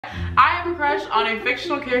I have a crush on a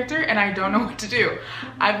fictional character and I don't know what to do.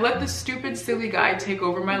 I've let this stupid, silly guy take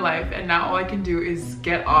over my life and now all I can do is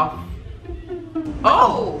get off.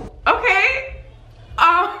 Oh, okay.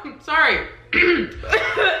 Sorry.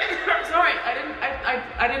 Sorry,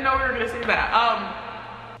 I didn't know we were gonna say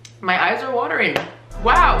that. My eyes are watering.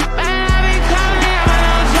 Wow.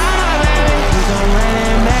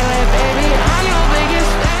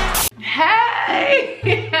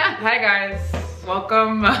 Hey! Hi guys.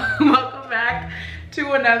 Welcome back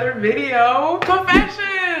to another video.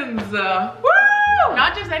 Confessions! Woo!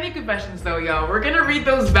 Not just any confessions though, y'all. We're gonna read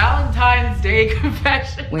those Valentine's Day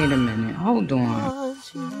confessions. Wait a minute, hold on.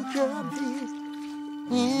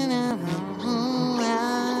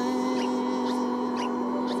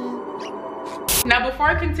 Now before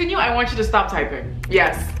I continue, I want you to stop typing.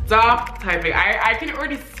 Yes, stop typing. I can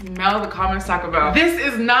already smell the comments talk about this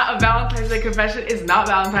is not a Valentine's Day confession. It's not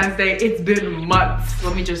Valentine's Day. It's been months.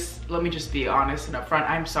 Let me just be honest and upfront.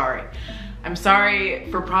 I'm sorry. I'm sorry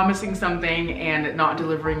for promising something and not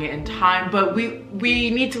delivering it in time, but we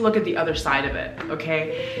need to look at the other side of it,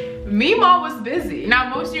 okay? Meemaw was busy. Now,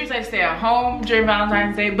 most years I stay at home during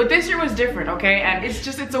Valentine's Day, but this year was different, okay? And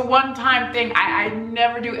it's a one-time thing. I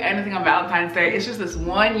never do anything on Valentine's Day. It's just this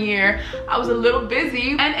one year. I was a little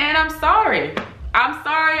busy, and I'm sorry. I'm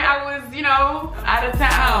sorry I was, you know, out of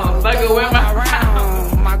town. Like a whip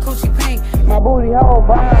around. My coochie pink, my booty hole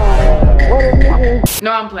brown. What a nigga.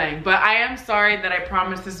 No, I'm playing, but I am sorry that I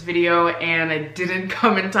promised this video and I didn't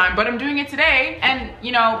come in time, but I'm doing it today. And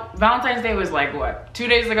you know, Valentine's Day was like, what, 2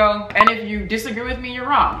 days ago? And if you disagree with me, you're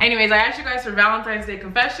wrong. Anyways, I asked you guys for Valentine's Day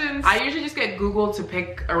confessions. I usually just get Google to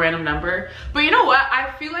pick a random number. But you know what?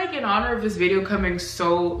 I feel like in honor of this video coming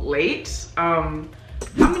so late,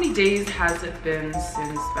 how many days has it been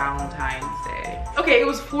since Valentine's Day? Okay, it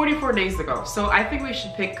was 44 days ago. So I think we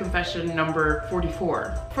should pick confession number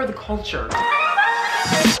 44 for the culture.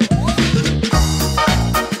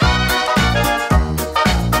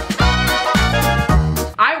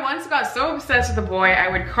 I once got so obsessed with a boy, I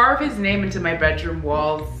would carve his name into my bedroom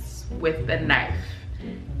walls with a knife.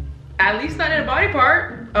 At least not in a body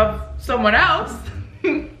part of someone else.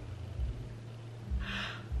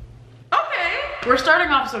 We're starting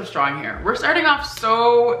off so strong here. We're starting off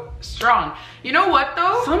so strong. You know what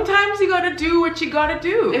though? Sometimes you gotta do what you gotta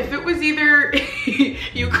do. If it was either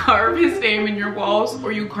you carve his name in your walls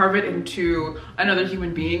or you carve it into another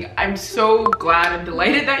human being, I'm so glad and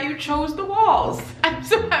delighted that you chose the walls. I'm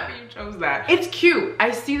so happy you chose that. It's cute. I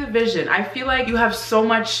see the vision. I feel like you have so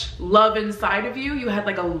much love inside of you. You had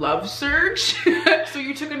like a love surge. So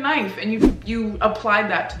you took a knife and you applied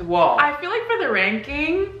that to the wall. I feel like for the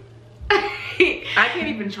ranking, I can't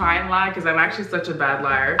even try and lie because I'm actually such a bad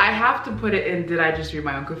liar. I have to put it in, did I just read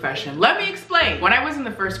my own confession? Let me explain. When I was in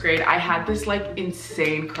the first grade, I had this like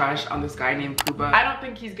insane crush on this guy named Kuba. I don't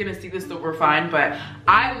think he's gonna see this, so we're fine, but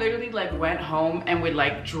I literally like went home and would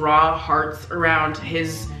like draw hearts around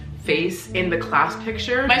his face in the class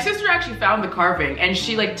picture. My sister actually found the carving and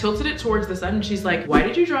she like tilted it towards the sun and she's like, why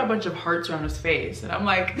did you draw a bunch of hearts around his face? And I'm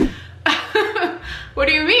like, what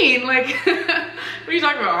do you mean? Like, what are you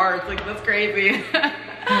talking about hearts? Like, that's crazy.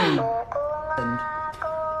 No.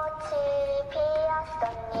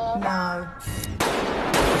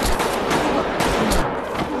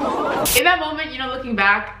 In that moment, you know, looking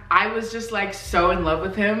back, I was just like so in love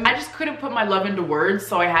with him. I just couldn't put my love into words,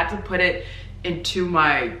 so I had to put it into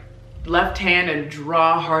my left hand and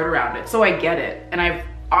draw a heart around it. So I get it, and I've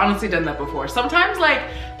honestly done that before. Sometimes like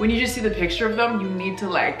when you just see the picture of them, you need to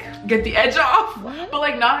like get the edge off, but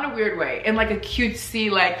like not in a weird way, in like a cutesy,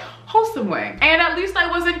 like wholesome way. And at least I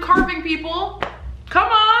wasn't carving people. Come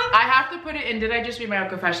on. I have to put it in, did I just read my own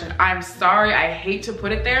confession? I'm sorry, I hate to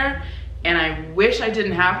put it there and I wish I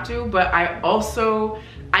didn't have to, but I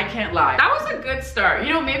can't lie. That was a good start.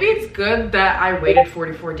 You know, maybe it's good that I waited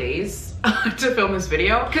 44 days to film this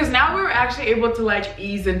video, because now we were actually able to like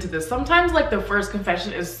ease into this. Sometimes like the first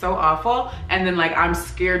confession is so awful and then like I'm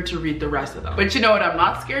scared to read the rest of them. But you know what I'm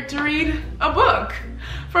not scared to read? A book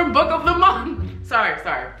from Book of the Month. Sorry.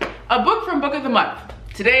 A book from Book of the Month.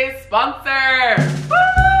 Today's sponsor. Woo!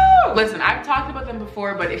 Listen, I've talked about them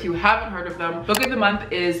before, but if you haven't heard of them, Book of the Month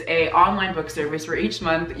is an online book service where each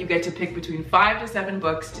month you get to pick between 5 to 7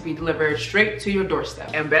 books to be delivered straight to your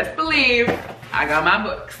doorstep. And best believe, I got my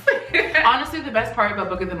books. Honestly, the best part about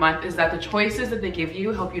Book of the Month is that the choices that they give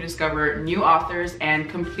you help you discover new authors and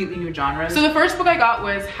completely new genres. So the first book I got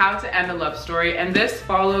was How to End a Love Story, and this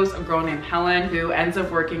follows a girl named Helen who ends up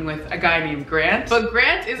working with a guy named Grant. But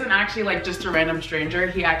Grant isn't actually like just a random stranger.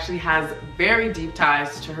 He actually has very deep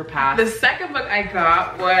ties to her past. The second book I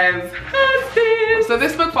got was Husband. this. So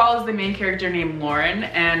this book follows the main character named Lauren,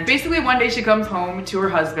 and basically one day she comes home to her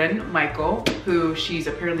husband, Michael, who she's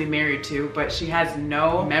apparently married to, but she has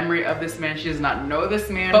no memory of this man. She does not know this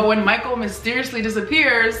man. But when Michael mysteriously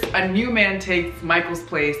disappears, a new man takes Michael's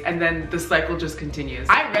place, and then the cycle just continues.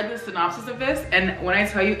 I read the synopsis of this, and when I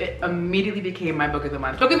tell you, it immediately became my book of the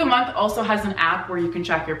month. Book of the month also has an app where you can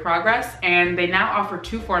track your progress, and they now offer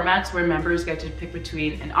 2 formats where members get to pick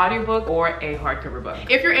between an audiobook or a hardcover book.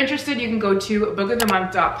 If you're interested, you can go to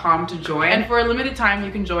bookofthemonth.com to join, and for a limited time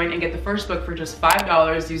you can join and get the first book for just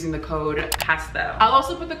 $5 using the code PASTEL. I'll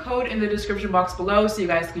also put the code in the description box below so you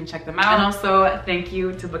guys can check them out. And also thank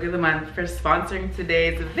you to Book of the Month for sponsoring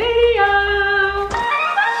today's video.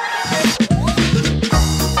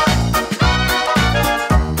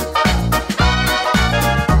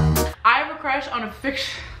 I have a crush on a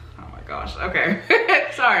fiction. Oh my gosh, okay.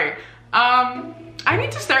 Sorry. I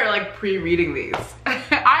need to start like pre-reading these. I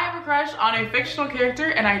have a crush on a fictional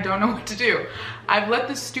character and I don't know what to do. I've let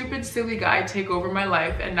this stupid, silly guy take over my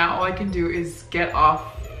life and now all I can do is get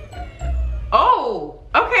off. Oh,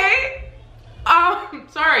 okay.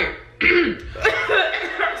 Sorry.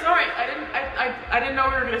 Sorry, I didn't know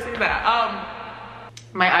we were gonna say that.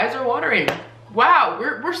 My eyes are watering. Wow,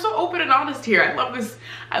 we're so open and honest here. I love this.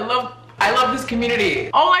 I love this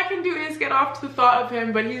community. All I can do is get off to the thought of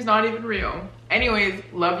him, but he's not even real. Anyways,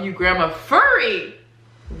 love you, Grandma Furry.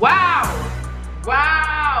 Wow.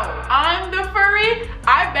 Wow. I'm the furry?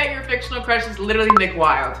 I bet your fictional crush is literally Nick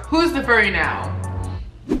Wilde. Who's the furry now?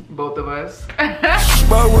 Both of us.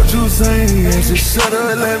 But what you saying is just shut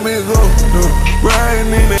up and let me go.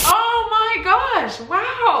 Oh my gosh,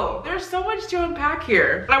 wow. There's so much to unpack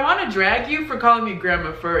here. I want to drag you for calling me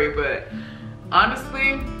Grandma Furry, but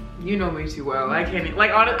honestly, you know me too well. I can't,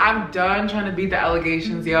 like, I'm done trying to beat the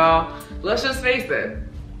allegations, y'all. Let's just face it,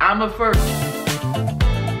 I'm a furry.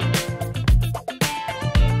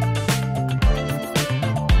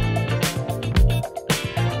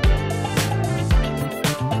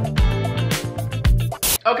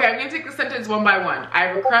 Okay, I'm gonna take the sentence one by one. I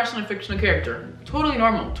have a crush on a fictional character. Totally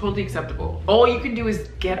normal, totally acceptable. All you can do is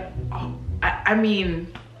get, I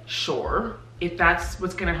mean, sure, if that's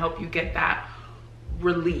what's gonna help you get that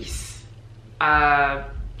release.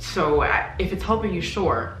 So if it's helping you,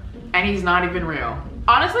 sure. And he's not even real.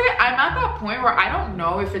 Honestly, I'm at that point where I don't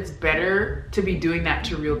know if it's better to be doing that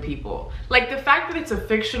to real people. Like the fact that it's a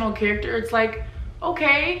fictional character, it's like,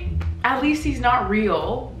 okay, at least he's not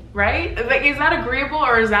real, right? Like, is that agreeable,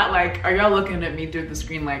 or is that like, are y'all looking at me through the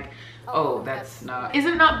screen like, oh, that's not, is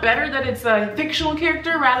it not better that it's a fictional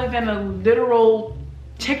character rather than a literal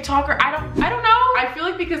TikToker? I don't know. I feel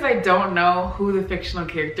like because I don't know who the fictional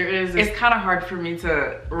character is, it's kind of hard for me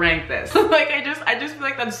to rank this. Like I just feel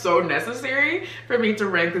like that's so necessary for me to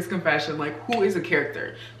rank this confession. Like, who is a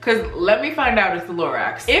character? Because let me find out it's the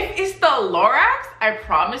Lorax. If it's the Lorax, I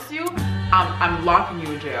promise you, I'm locking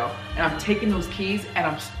you in jail and I'm taking those keys and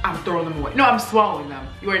I'm throwing them away. No, I'm swallowing them.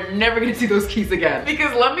 You are never gonna see those keys again.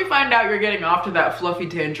 Because let me find out you're getting off to that fluffy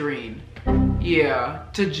tangerine. Yeah,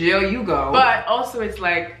 to jail you go. But also it's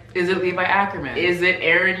like, is it Levi Ackerman? Is it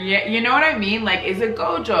Aaron? Yeah, you know what I mean? Like, is it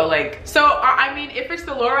Gojo? Like, so I mean, if it's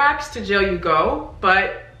the Lorax, to jail you go.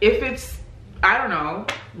 But if it's, I don't know,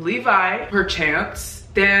 Levi, perchance,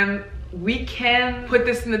 then we can put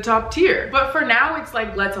this in the top tier. But for now, it's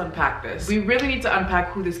like, let's unpack this. We really need to unpack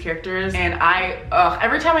who this character is. And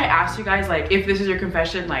every time I ask you guys, like, if this is your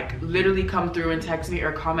confession, like, literally come through and text me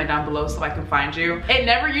or comment down below so I can find you. It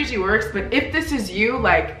never usually works, but if this is you,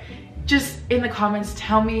 like, just in the comments,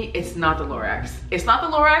 tell me it's not the Lorax. It's not the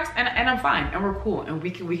Lorax, and I'm fine, and we're cool, and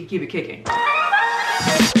we can keep it kicking.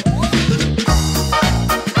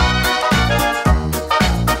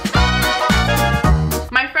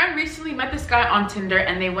 Met this guy on Tinder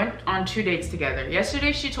and they went on 2 dates together.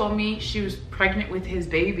 Yesterday she told me she was pregnant with his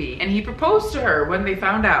baby and he proposed to her when they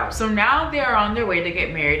found out. So now they are on their way to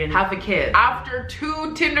get married and have a kid after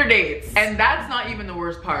 2 Tinder dates. And that's not even the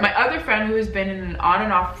worst part. My other friend, who has been in an on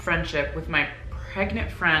and off friendship with my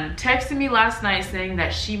pregnant friend, texted me last night saying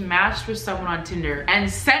that she matched with someone on Tinder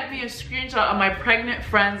and sent me a screenshot of my pregnant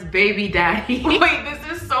friend's baby daddy. Wait,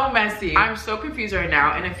 this is so messy. I'm so confused right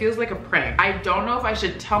now and it feels like a prank. I don't know if I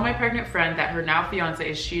should tell my pregnant friend that her now fiance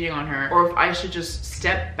is cheating on her or if I should just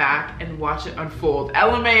step back and watch it unfold.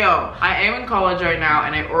 LMAO. I am in college right now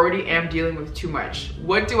and I already am dealing with too much.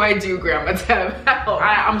 What do I do, Grandma Teb? Help.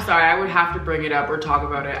 I'm sorry, I would have to bring it up or talk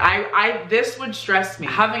about it. This would stress me.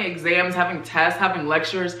 Having exams, having tests, having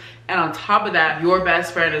lectures, and on top of that, your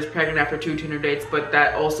best friend is pregnant after 2 Tinder dates, but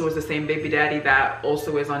that also is the same baby daddy that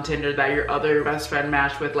also is on Tinder that your other best friend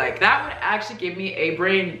matched with. Like, that would actually give me a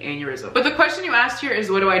brain aneurysm. But the question you asked here is,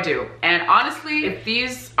 what do I do? And honestly, if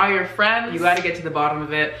these are your friends, you gotta get to the bottom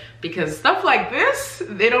of it, because stuff like this,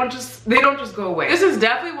 they don't just go away. This is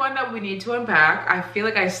definitely one that we need to unpack. I feel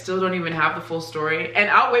like I still don't even have the full story, and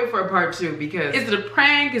I'll wait for a part 2, because is it a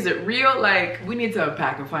prank? Is it real? Like, we need to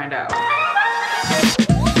unpack and find out.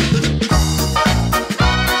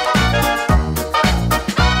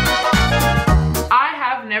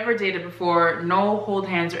 Never dated before, no hold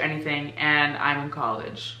hands or anything, and I'm in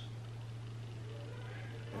college.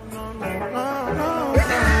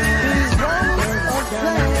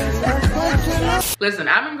 Listen,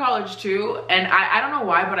 I'm in college too, and I don't know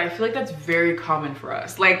why, but I feel like that's very common for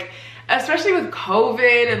us. Like, especially with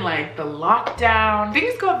COVID and like the lockdown,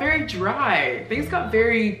 things got very dry. Things got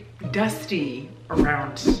very dusty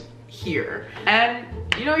around here. And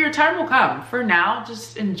you know, your time will come. For now,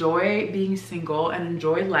 just enjoy being single and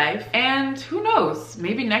enjoy life. And who knows,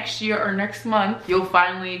 maybe next year or next month, you'll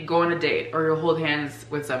finally go on a date or you'll hold hands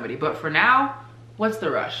with somebody. But for now, what's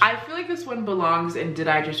the rush? I feel like this one belongs in Did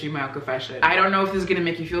I Just Read My Own Confession? I don't know if this is gonna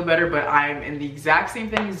make you feel better, but I'm in the exact same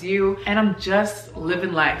thing as you, and I'm just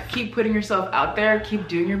living life. Keep putting yourself out there, keep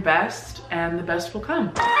doing your best, and the best will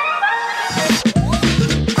come.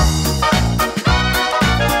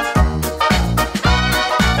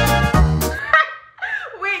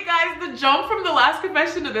 Jump from the last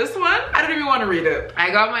confession to this one, I don't even want to read it.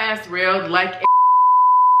 I got my ass railed like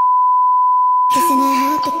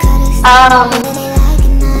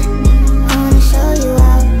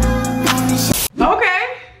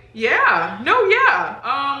okay, yeah, no,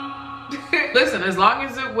 yeah. Listen, as long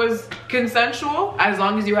as it was consensual, as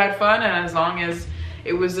long as you had fun, and as long as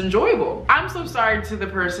it was enjoyable. I'm so sorry to the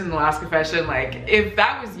person in the last confession. Like, if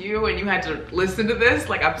that was you and you had to listen to this,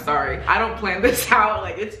 like, I'm sorry. I don't plan this out.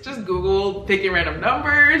 Like, it's just Google picking random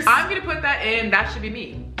numbers. I'm gonna put that in. That should be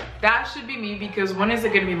me. That should be me, because when is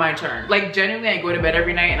it gonna be my turn? Like, genuinely, I go to bed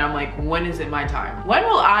every night and I'm like, when is it my time? When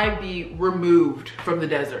will I be removed from the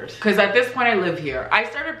desert? Because at this point I live here. I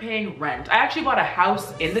started paying rent. I actually bought a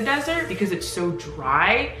house in the desert because it's so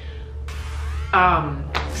dry.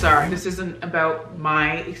 Sorry, this isn't about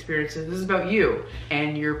my experiences. This is about you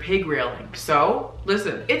and your pig railing. So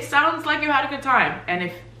listen, it sounds like you had a good time, and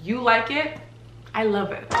if you like it, I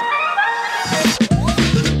love it.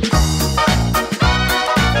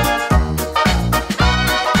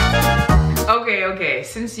 Okay,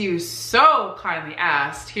 since you so kindly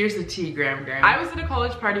asked, here's the tea, Gram. I was at a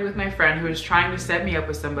college party with my friend who was trying to set me up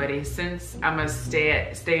with somebody, since I'm a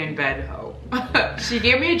stay in bed hoe. She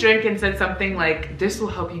gave me a drink and said something like, this will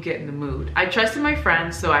help you get in the mood. I trusted my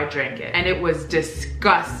friend, so I drank it, and it was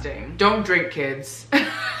disgusting. Don't drink, kids.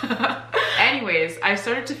 Anyways, I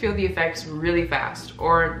started to feel the effects really fast,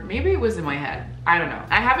 or maybe it was in my head. I don't know.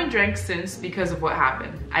 I haven't drank since because of what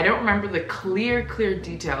happened. I don't remember the clear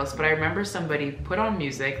details, but I remember somebody put on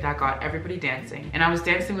music that got everybody dancing, and I was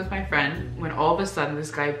dancing with my friend when all of a sudden this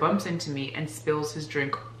guy bumps into me and spills his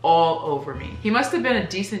drink all over me. He must have been a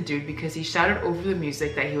decent dude, because he shouted over the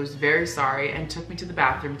music that he was very sorry and took me to the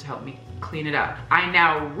bathroom to help me clean it up. I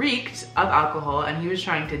now reeked of alcohol, and he was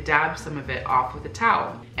trying to dab some of it off with a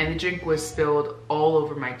towel, and the drink was spilled all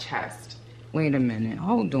over my chest. Wait a minute,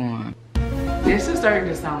 hold on. This is starting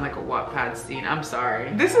to sound like a Wattpad scene. I'm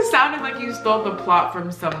sorry. This is sounding like you stole the plot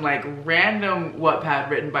from some like random Wattpad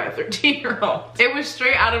written by a 13-year-old. It was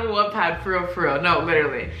straight out of a Wattpad, for real. No,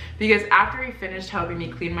 literally. Because after he finished helping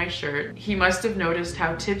me clean my shirt, he must have noticed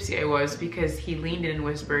how tipsy I was, because he leaned in and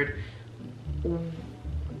whispered,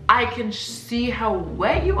 I can see how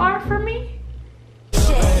wet you are for me.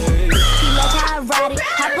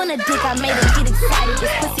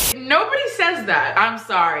 Nobody says that. I'm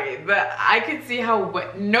sorry, but I can see how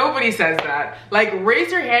nobody says that. Like,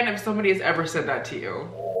 raise your hand if somebody has ever said that to you.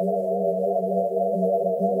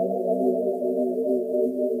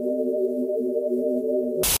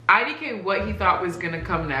 IDK what he thought was gonna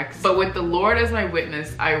come next, but with the Lord as my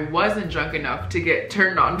witness, I wasn't drunk enough to get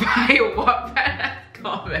turned on by a Wattpad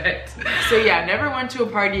comment. So yeah, never went to a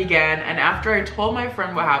party again, and after I told my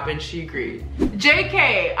friend what happened, she agreed.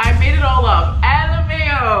 JK, I made it all up.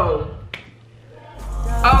 LMAO.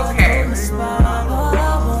 Okay.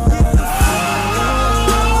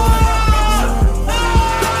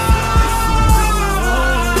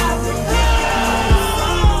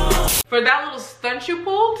 For that little stunt you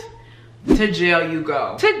pulled, To jail you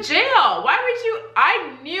go. To jail. Why would you?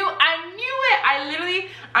 I knew it.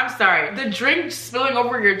 I'm sorry. The drink spilling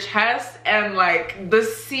over your chest and like the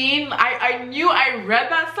scene, I knew I read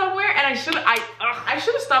that somewhere and I should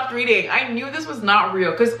have stopped reading. I knew this was not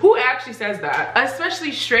real, because who actually says that?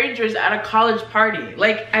 Especially strangers at a college party.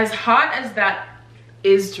 Like, as hot as that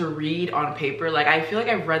is to read on paper, like I feel like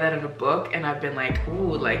I've read that in a book and I've been like,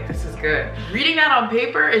 ooh, like this is good. Reading that on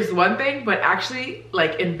paper is one thing, but actually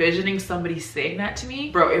like envisioning somebody saying that to me,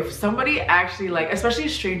 bro, if somebody actually, like, especially a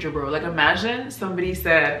stranger, bro, like imagine somebody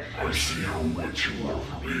said, I see how much you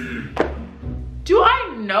love me. do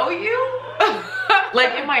I know you?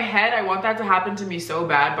 Like in my head, I want that to happen to me so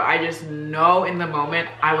bad, but I just know in the moment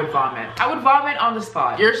I would vomit. I would vomit on the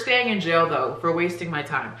spot. You're staying in jail though for wasting my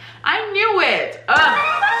time. I knew it.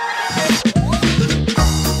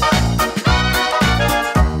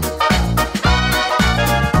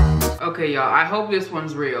 Okay, y'all, I hope this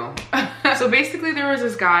one's real. So basically there was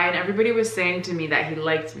this guy and everybody was saying to me that he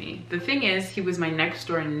liked me. The thing is, he was my next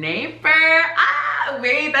door neighbor.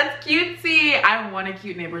 Wait, that's cutesy. I want a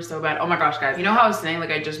cute neighbor so bad. Oh my gosh, guys, you know how I was saying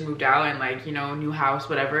like I just moved out and like, you know, new house,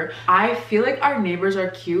 whatever. I feel like our neighbors are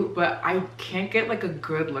cute, but I can't get like a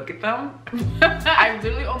good look at them. I've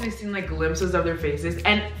literally only seen like glimpses of their faces,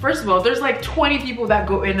 and first of all, there's like 20 people that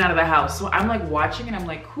go in and out of the house, so I'm like watching and I'm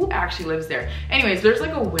like, who actually lives there? Anyways, there's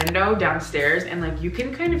like a window downstairs and like you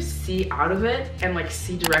can kind of see out of it and like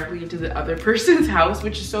see directly into the other person's house,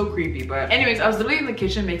 which is so creepy. But anyways, I was literally in the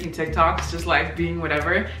kitchen making TikToks, just like being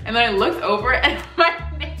whatever, and then I looked over and my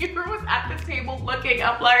neighbor was at the table looking.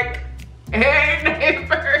 I'm like, hey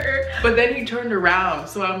neighbor. But then he turned around,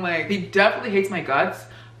 so I'm like, he definitely hates my guts,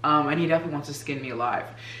 and he definitely wants to skin me alive.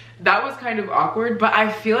 That was kind of awkward, but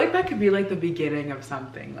I feel like that could be like the beginning of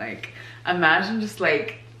something. Like imagine just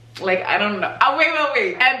like I don't know. Oh,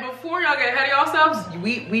 wait. And before y'all get ahead of yourselves,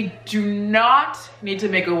 we do not need to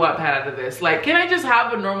make a wattpad out of this. Like, can I just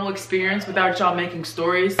have a normal experience without y'all making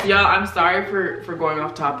stories? Y'all, I'm sorry for going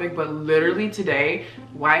off topic, but literally today,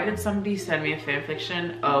 why did somebody send me a fan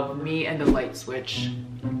fiction of me and the light switch?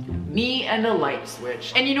 Me and a light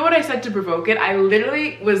switch. And you know what I said to provoke it? I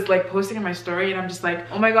literally was like posting in my story and I'm just like,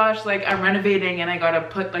 oh my gosh, like I'm renovating and I gotta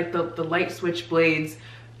put like the light switch blades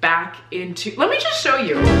back into, let me just show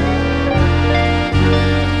you.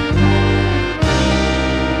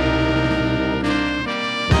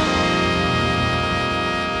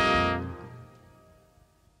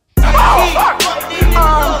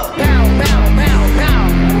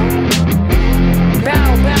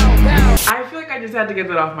 I feel like I just had to get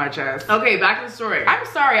that off my chest. Okay, back to the story. I'm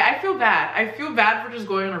sorry, I feel bad. I feel bad for just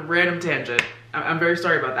going on a random tangent. I'm very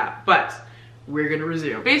sorry about that, but we're gonna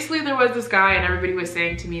resume. Basically, there was this guy and everybody was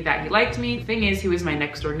saying to me that he liked me. Thing is, he was my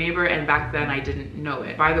next door neighbor and back then I didn't know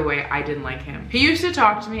it. By the way, I didn't like him. He used to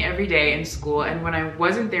talk to me every day in school, and when I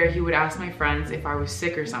wasn't there, he would ask my friends if I was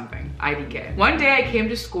sick or something. IDK. One day I came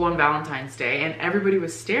to school on Valentine's Day and everybody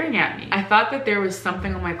was staring at me. I thought that there was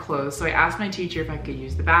something on my clothes, so I asked my teacher if I could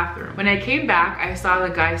use the bathroom. When I came back, I saw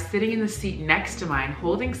the guy sitting in the seat next to mine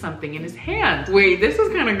holding something in his hand. Wait, this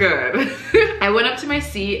is kind of good. I went up to my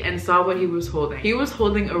seat and saw what he was holding. He was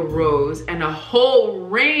holding a rose and a whole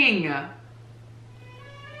ring.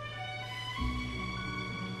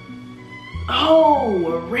 Oh,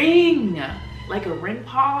 a ring. Like a ring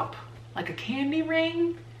pop, like a candy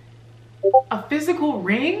ring. A physical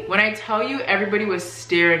ring? When I tell you everybody was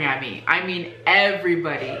staring at me, I mean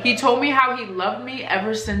everybody. He told me how he loved me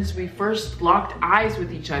ever since we first locked eyes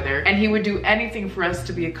with each other and he would do anything for us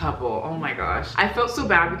to be a couple. Oh my gosh. I felt so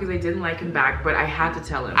bad because I didn't like him back, but I had to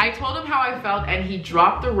tell him. I told him how I felt and he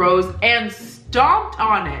dropped the rose and stomped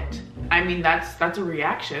on it. I mean, that's a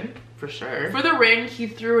reaction. For sure. For the ring, he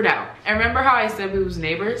threw it out. And remember how I said we was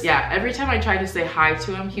neighbors? Yeah, every time I tried to say hi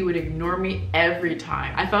to him, he would ignore me every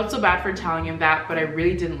time. I felt so bad for telling him that, but I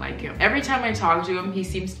really didn't like him. Every time I talked to him, he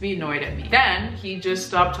seems to be annoyed at me. Then, he just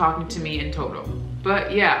stopped talking to me in total.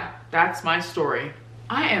 But yeah, that's my story.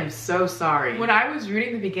 I am so sorry. When I was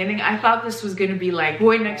reading the beginning, I thought this was gonna be like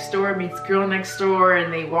boy next door meets girl next door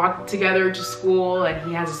and they walk together to school and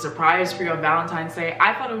he has a surprise for you on Valentine's Day.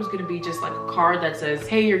 I thought it was gonna be just like a card that says,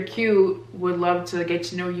 hey, you're cute, would love to get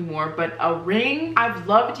to know you more. But a ring? I've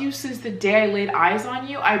loved you since the day I laid eyes on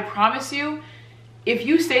you. I promise you, if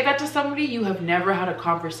you say that to somebody you have never had a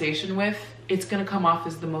conversation with, it's gonna come off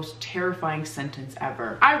as the most terrifying sentence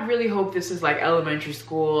ever. I really hope this is like elementary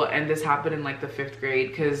school and this happened in like the 5th grade,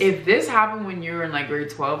 because if this happened when you were in like grade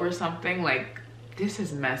 12 or something, like this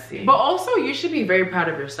is messy. But also, you should be very proud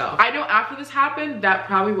of yourself. I know after this happened, that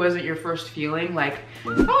probably wasn't your first feeling, like,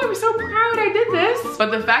 oh, I'm so proud I did this.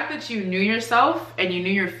 But the fact that you knew yourself and you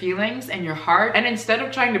knew your feelings and your heart, and instead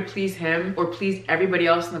of trying to please him or please everybody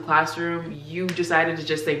else in the classroom, you decided to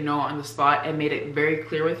just say no on the spot and made it very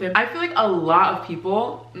clear with him. I feel like a lot of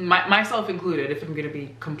people, myself included, if I'm gonna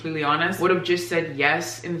be completely honest, would have just said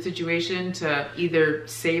yes in the situation to either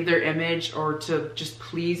save their image or to just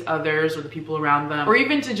please others or the people around them, or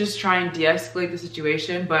even to just try and de-escalate the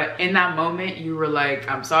situation. But in that moment, you were like,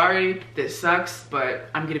 I'm sorry, this sucks, but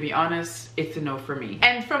I'm gonna be honest, it's a no for me.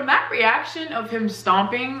 And from that reaction of him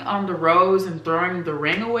stomping on the rose and throwing the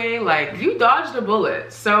ring away, like, you dodged a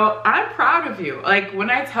bullet. So I'm proud of you. Like, when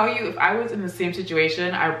I tell you, if I was in the same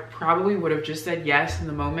situation, I probably would have just said yes in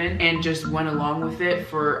the moment and just went along with it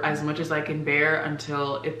for as much as I can bear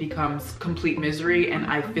until it becomes complete misery and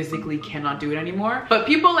I physically cannot do it anymore. But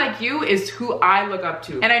people like you is who I look up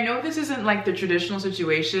to. And I know this isn't like the traditional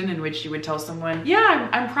situation in which you would tell someone, yeah,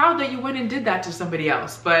 I'm proud that you went and did that to somebody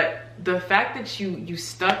else. But the fact that you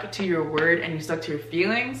stuck to your word and you stuck to your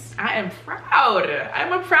feelings, I am proud.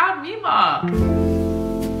 I'm a proud Mima.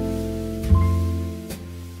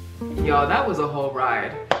 Y'all, that was a whole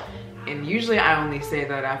ride. And usually I only say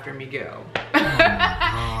that after Miguel.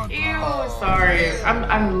 Ew, sorry.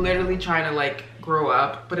 I'm literally trying to like grow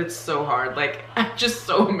up, but it's so hard. Like, I'm just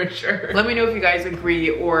so immature. Let me know if you guys agree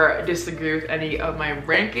or disagree with any of my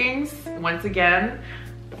rankings. Once again,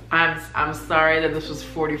 I'm sorry that this was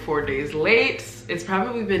 44 days late. It's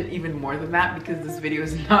probably been even more than that because this video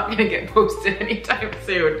is not gonna get posted anytime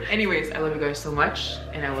soon. Anyways, I love you guys so much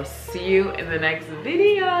and I will see you in the next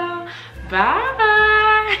video.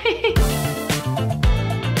 Bye.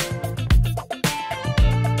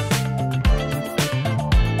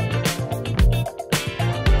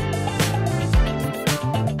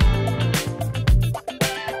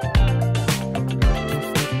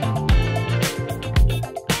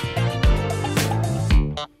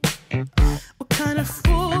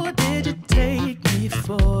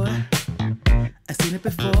 I've seen it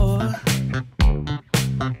before.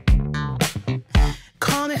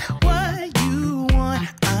 Call it what you want,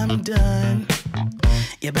 I'm done.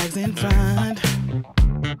 Your bag's in front.